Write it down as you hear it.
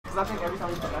I think every time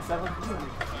we put that 7,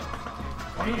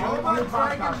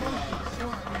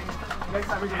 next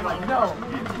time we're gonna be like,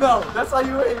 no, that's how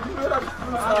you win. You know what I'm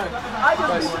saying? I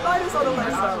just beat minus on the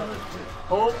last side.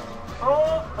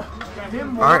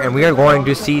 Alright, and we are going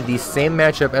to see the same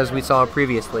matchup as we saw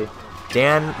previously.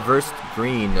 Dan versus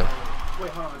Green. Wait,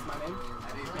 hold on, is my name?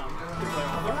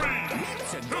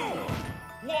 3, 2,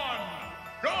 1,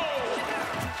 go!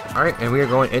 Alright, and we are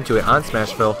going into it on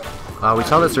Smashville. We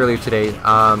saw this earlier today.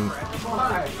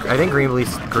 I think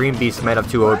GreenBeast might have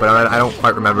 2-0, but I don't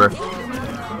quite remember.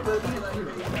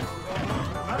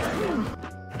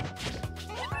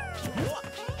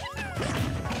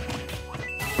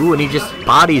 Ooh, and he just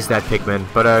bodies that Pikmin,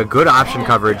 but a good option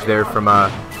coverage there from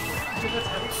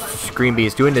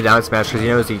GreenBeast doing the down smash because he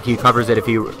knows he covers it if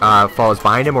he falls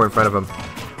behind him or in front of him.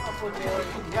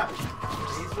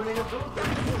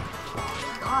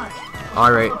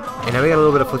 Alright, and now we got a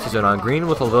little bit of footsie zone on. Green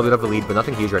with a little bit of a lead, but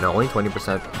nothing huge right now, only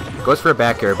 20%. Goes for a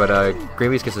back air, but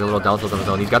GreenBeast gets a little down tilt on his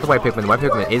own. He's got the white Pikmin. The white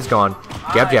Pikmin is gone.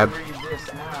 Jab, jab.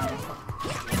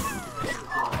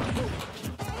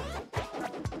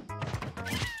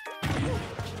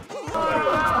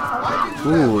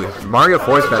 Ooh, Mario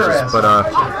forward smashes, but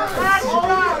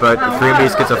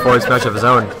GreenBeast gets a forward smash of his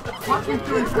own.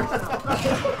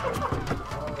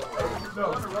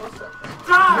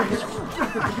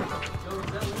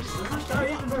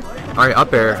 Alright,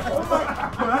 up air.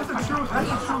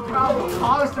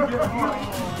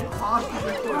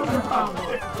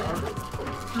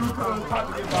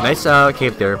 Nice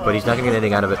cape there, but he's not gonna get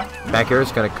anything out of it. Back air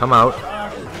is gonna come out.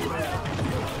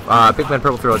 Pikmin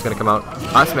purple throw is gonna come out.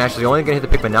 Up smash is only gonna hit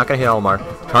the Pikmin, not gonna hit Olimar.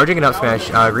 Charging it up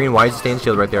smash. Green wise staying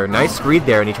shield right there. Nice read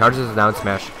there, and he charges the down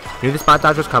smash. Knew the spot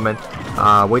dodge was coming.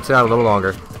 Waits it out a little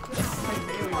longer.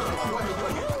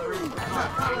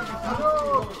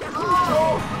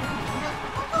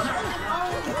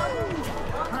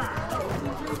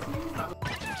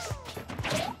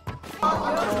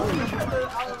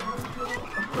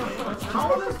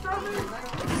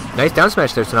 Nice down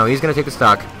smash there, so now he's gonna take the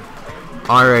stock.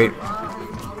 Alright.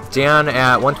 Dan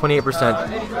at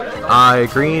 128%.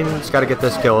 Green's gotta get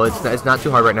this kill. It's not too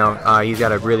hard right now. He's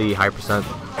got a really high percent.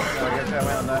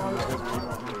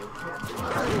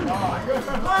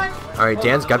 Alright,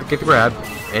 Dan's got to get the grab.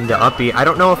 And up B. I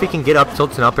don't know if he can get up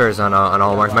tilts and up airs on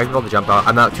Olimar. He might be able to jump out.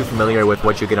 I'm not too familiar with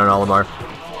what you get on Olimar.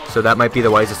 So that might be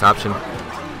the wisest option.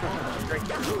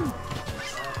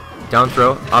 Down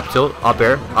throw, up tilt, up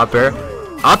air, up air.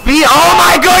 Up B! Oh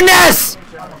my goodness!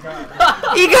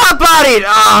 He got bodied!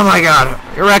 Oh my god.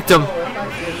 You wrecked him.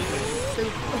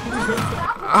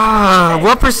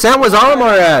 What percent was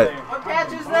Olimar at? What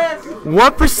catch is this?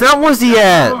 What percent was he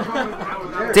at?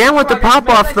 Dan with the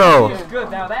pop-off though.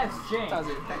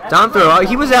 Down throw.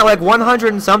 He was at like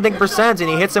 100 and something percent, and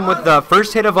he hits him with the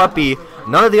first hit of up B,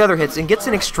 none of the other hits, and gets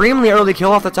an extremely early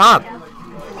kill off the top.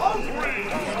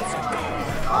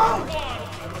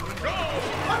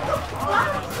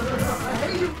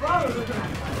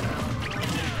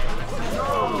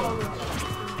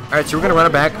 Alright, so we're gonna run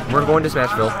it back. We're going to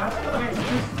Smashville.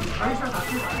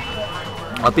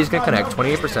 Up B's gonna connect,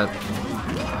 28%.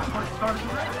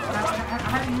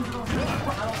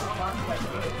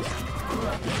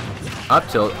 Up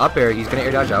tilt, up air, he's gonna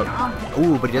air dodge out.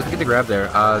 Ooh, but he doesn't get the grab there.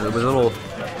 There was a little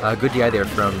good DI there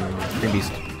from GreenBeast.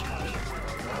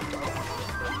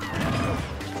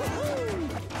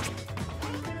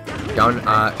 Down,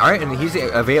 alright, and he's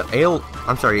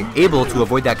able to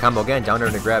avoid that combo again, down there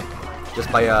in the grab. Just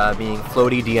by being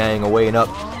floaty, DIing away and up.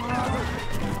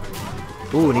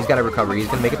 Ooh, and he's got to recover. He's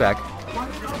going to make it back.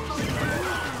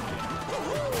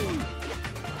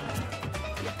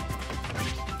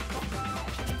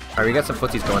 Alright, we got some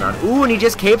footsies going on. Ooh, and he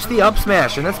just capes the up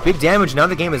smash, and that's big damage. Now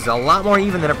the game is a lot more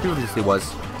even than it previously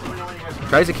was.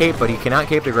 Tries to cape, but he cannot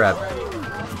cape the grab.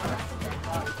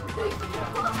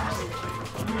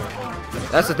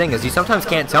 That's the thing, is you sometimes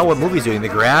can't tell what move he's doing. The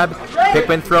grab,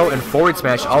 Pikmin throw, and forward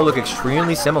smash all look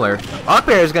extremely similar. Up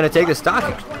air is going to take the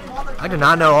stock. I did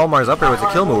not know Olimar's up air was a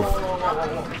kill move.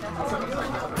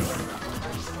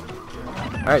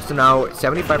 Alright, so now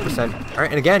 75%.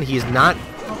 Alright, and again, he's not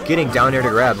getting down air to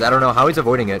grabs. I don't know how he's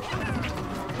avoiding it.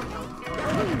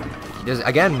 There's,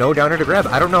 again, no down air to grab.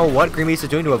 I don't know what GreenBeast is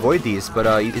doing to avoid these, but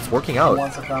it's working out.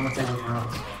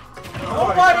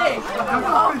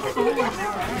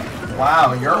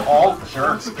 Wow, you're all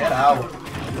jerks. Get out.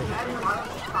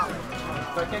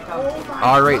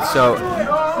 Alright, so...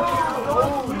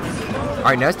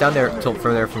 Alright, now it's down there tilt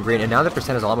from there from Green, and now the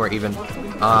percent is a lot more even,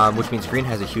 which means Green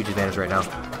has a huge advantage right now.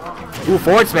 Ooh,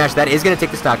 forward smash, that is going to take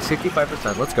the stock,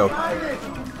 65%, let's go.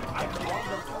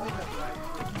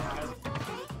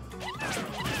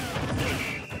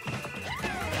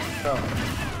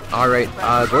 Alright,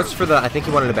 goes for the, I think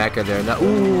he wanted a back air there. Now,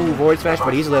 ooh, void smash,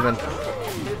 but he's living.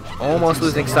 Almost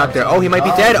losing stock there. Oh, he might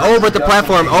be dead. Oh, but the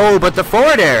platform. Oh, but the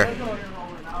forward air.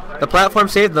 The platform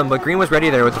saved them, but Green was ready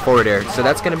there with the forward air. So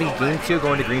that's going to be game 2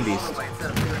 going to GreenBeast.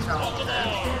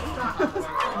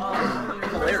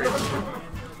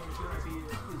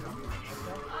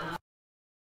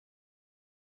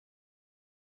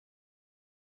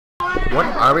 What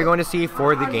are we going to see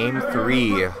for the game 3?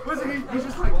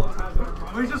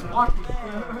 He's just walking.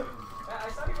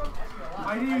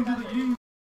 Why didn't you do the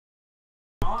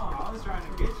I was trying to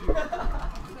get you.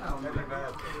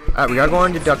 Alright, we are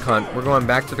going to Duck Hunt. We're going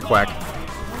back to the Quack.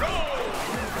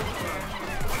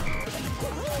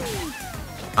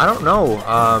 I don't know.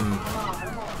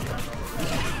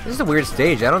 This is a weird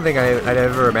stage. I don't think I'd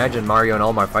ever imagined Mario and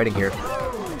Olimar fighting here.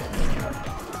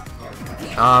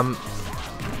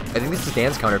 I think this is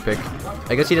Dan's counter pick.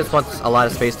 I guess he just wants a lot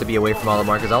of space to be away from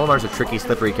Olimar, because Olimar's a tricky,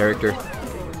 slippery character.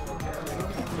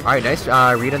 Alright, nice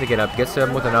read on the get up. Gets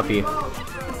him with an uppie.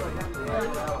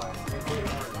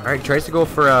 Alright, tries to go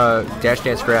for a dash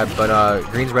dance grab, but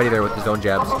Green's ready there with his own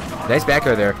jabs. Nice back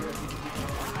air there.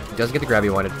 He doesn't get the grab he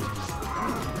wanted.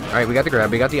 Alright, we got the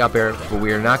grab, we got the up air, but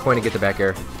we are not going to get the back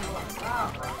air.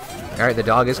 Alright, the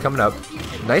dog is coming up.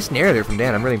 Nice nair there from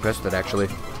Dan. I'm really impressed with that, actually.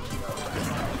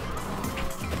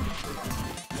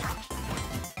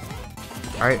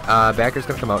 Alright, back air's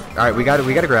gonna come out. Alright, we got a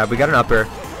grab, we got an up air.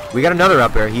 We got another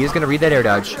up air. He is gonna read that air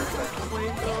dodge.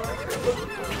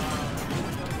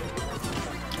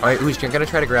 Alright, he's gonna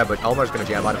try to grab, but Olimar's gonna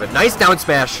jab out of it. Nice down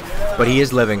smash, but he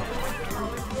is living.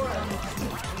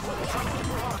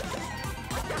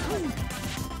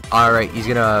 Alright, he's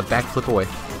gonna backflip away.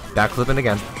 Backflipping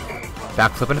again.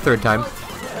 Backflipping a third time.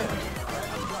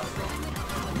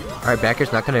 Alright, back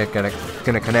air's not gonna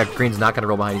connect. Green's not gonna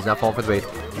roll behind. He's not falling for the bait.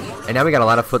 And now we got a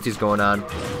lot of footsies going on.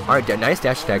 Alright, nice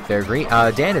dash attack there.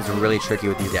 Dan is really tricky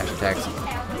with these dash attacks.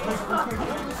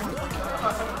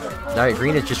 Alright,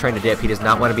 Green is just trying to dip. He does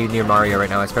not want to be near Mario right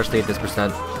now, especially at this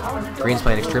percent. Green's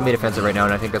playing extremely defensive right now,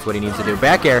 and I think that's what he needs to do.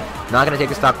 Back air, not going to take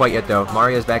a stock quite yet, though.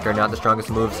 Mario's back air, not the strongest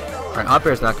moves. Alright, up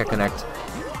air is not going to connect.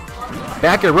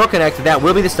 Back air will connect. That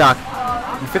will be the stock.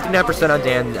 59% on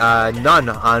Dan, none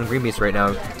on GreenBeast right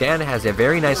now. Dan has a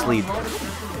very nice lead.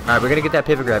 Alright, we're going to get that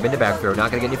pivot grab into back throw. Not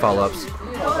going to get any follow-ups.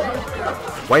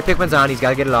 White Pikmin's on. He's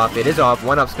got to get it off. It is off.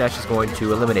 One up smash is going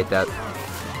to eliminate that.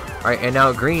 Alright, and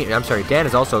now Dan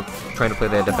is also trying to play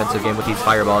the defensive game with these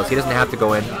fireballs. He doesn't have to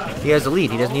go in. He has the lead.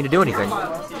 He doesn't need to do anything.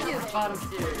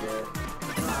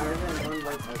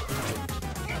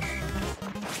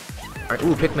 Alright,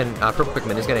 ooh, Purple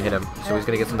Pikmin is going to hit him. So he's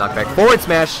going to get some knockback. Forward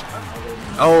smash!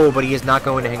 Oh, but he is not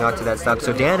going to hang on to that stock.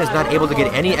 So Dan is not able to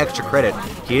get any extra credit.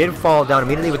 He did fall down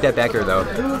immediately with that back air, though.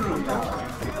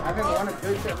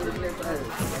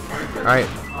 Alright,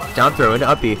 down throw into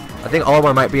uppie. I think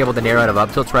Olimar might be able to nair out of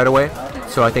up tilts right away.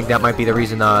 So I think that might be the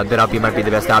reason that uppie might be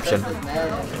the best option.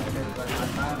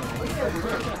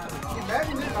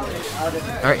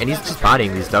 Alright, and he's just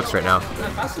bodying these ducks right now.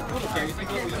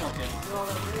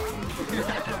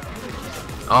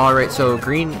 Alright, so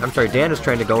Dan is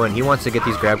trying to go in. He wants to get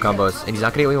these grab combos, and he's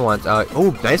not going to get what he wants.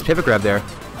 Oh, nice pivot grab there.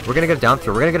 We're going to get a down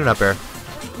throw. We're going to get an up air.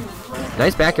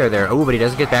 Nice back air there. Oh, but he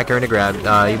doesn't get back air into grab.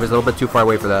 He was a little bit too far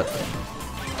away for that.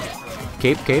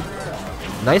 Cape.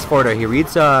 Nice forward air. He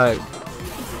reads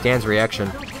Dan's reaction.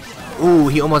 Ooh,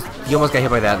 he almost got hit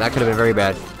by that. That could have been very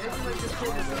bad.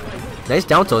 Nice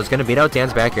down tilt. It's going to beat out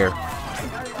Dan's back air.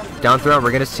 Down throw.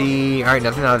 We're going to see... Alright,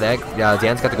 nothing out of that.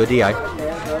 Dan's got the good DI.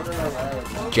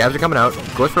 Jabs are coming out.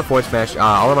 Goes for a forward smash.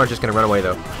 Olimar's just going to run away,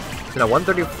 though. So now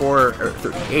 134 or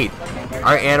 38.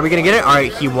 Alright, and are we going to get it?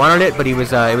 Alright, he wanted it, but it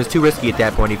was too risky at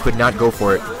that point. He could not go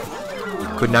for it.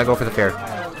 Could not go for the fair.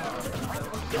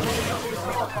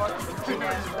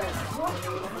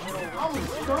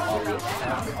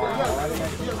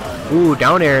 Ooh,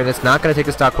 down air. That's not going to take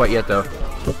the stock quite yet, though.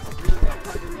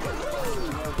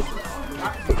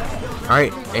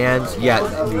 Alright, and yeah,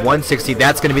 160.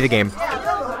 That's going to be the game.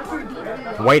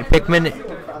 White Pikmin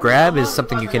grab is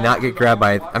something you cannot get grabbed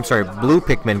by. I'm sorry, blue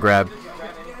Pikmin grab.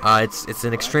 It's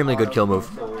an extremely good kill move.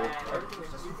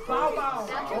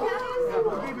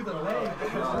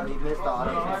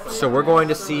 So we're going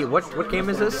to see what game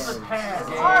is this?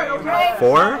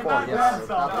 4?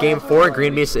 Game 4.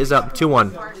 GreenBeast is up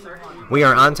 2-1. We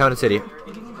are on Town and City.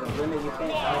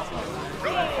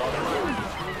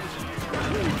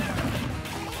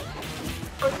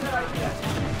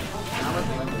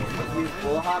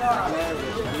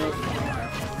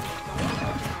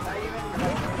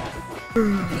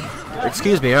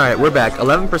 Excuse me, alright, we're back.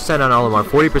 11% on Olimar,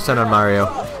 40% on Mario.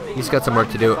 He's got some work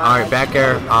to do. Alright, back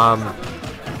air.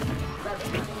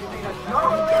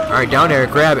 Alright, down air,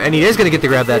 grab, and he is going to get the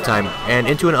grab that time. And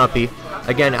into an uppy.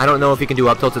 Again, I don't know if he can do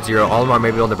up tilt at 0. Olimar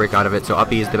may be able to break out of it, so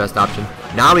uppy is the best option.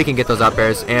 Now we can get those up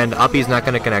airs, and uppy's not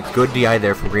going to connect. Good DI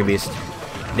there from GreenBeast.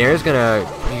 Nair's gonna,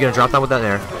 he's gonna drop down with that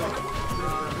Nair.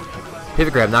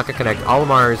 Pivot grab, not gonna connect.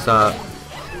 Olimar's,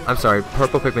 I'm sorry,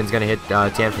 purple Pikmin's gonna hit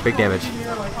Dan for big damage.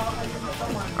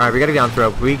 Alright, we got a down throw.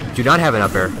 We do not have an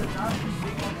up air.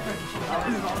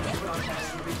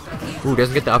 Ooh,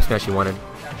 doesn't get the up smash he wanted.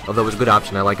 Although it was a good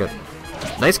option, I like it.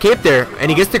 Nice cape there, and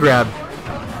he gets the grab.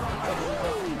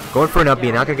 Going for an up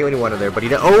B, not gonna get what he wanted there, but he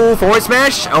does. Oh, forward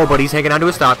smash! Oh, but he's hanging onto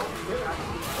his stock.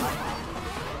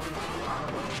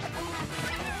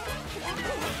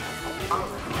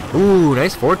 Ooh,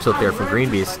 nice forward tilt there from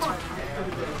GreenBeast.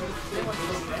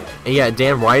 And yeah,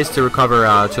 Dan wise to recover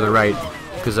to the right,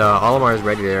 because Olimar is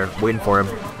ready there, waiting for him.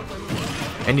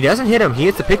 And he doesn't hit him, he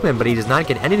hits the Pikmin, but he does not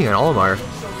get anything on Olimar.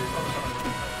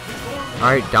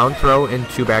 Alright, down throw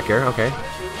into back air, okay.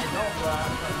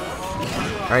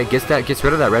 Alright, gets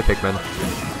rid of that red Pikmin.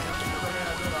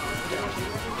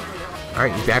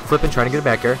 Alright, he's back flipping, trying to get a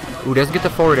back air. Ooh, doesn't get the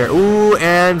forward air. Ooh,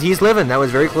 and he's living. That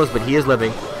was very close, but he is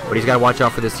living. But he's got to watch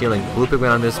out for this ceiling. Blue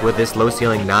Pikmin on this with this low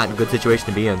ceiling, not a good situation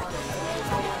to be in.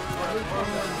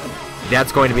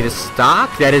 That's going to be the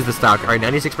stock. That is the stock. Alright,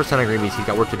 96% on GreenBeast. He's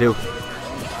got work to do.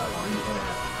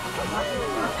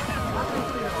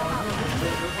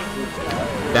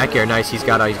 Back air, nice. He's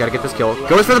got to get this kill.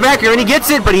 Goes for the back air and he gets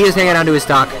it, but he is hanging onto his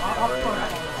stock.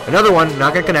 Another one,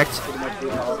 not gonna connect.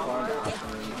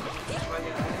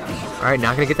 All right,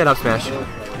 not gonna get that up smash.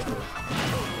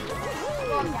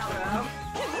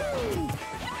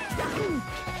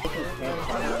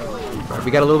 All right,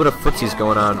 we got a little bit of footsies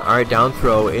going on. All right, down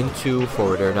throw into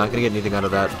forward air. Not gonna get anything out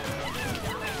of that.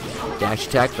 Dash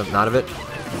attack, that's not of it.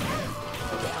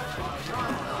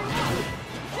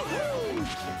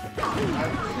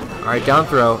 Alright, down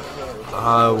throw.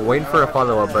 Waiting for a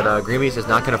follow-up, but GreenBeast is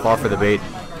not going to fall for the bait.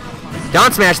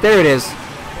 Down smash, there it is.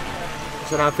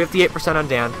 So now 58% on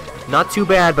Dan. Not too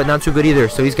bad, but not too good either.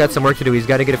 So he's got some work to do. He's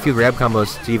got to get a few grab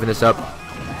combos to even this up.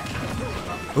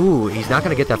 Ooh, he's not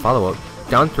going to get that follow-up.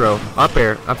 Down throw, up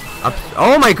air, up.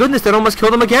 Oh my goodness, that almost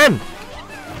killed him again.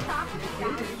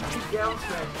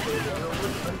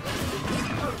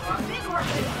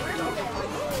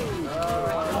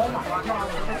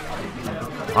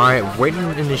 Alright, waiting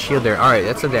in the shield there. Alright,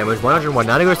 that's some damage. 101.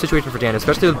 Not a good situation for Dan,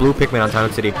 especially with blue Pikmin on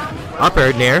Town City. Up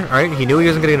air, Nair. Alright, he knew he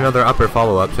wasn't going to get another up air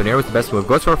follow-up, so Nair was the best move.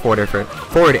 Goes for a forward air.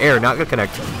 Forward air, not going to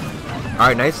connect.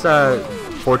 Alright, nice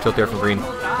forward tilt there from Green.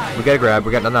 We got a grab.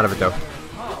 We got nothing out of it, though.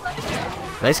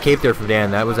 Nice cape there from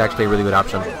Dan. That was actually a really good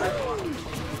option.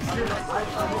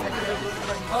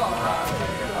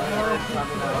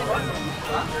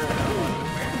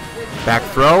 Back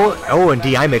throw. Oh, and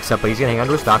DI mix up, but he's going to hang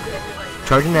onto his stock.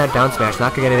 Charging that down smash,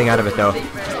 not gonna get anything out of it though.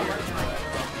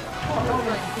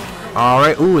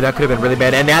 Alright, ooh, that could have been really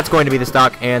bad, and that's going to be the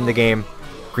stock and the game.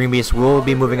 GreenBeast will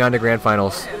be moving on to Grand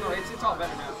Finals.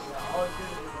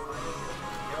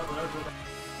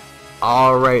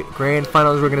 Alright, Grand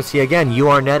Finals we're gonna see again. You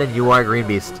are Ned and you are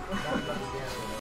GreenBeast.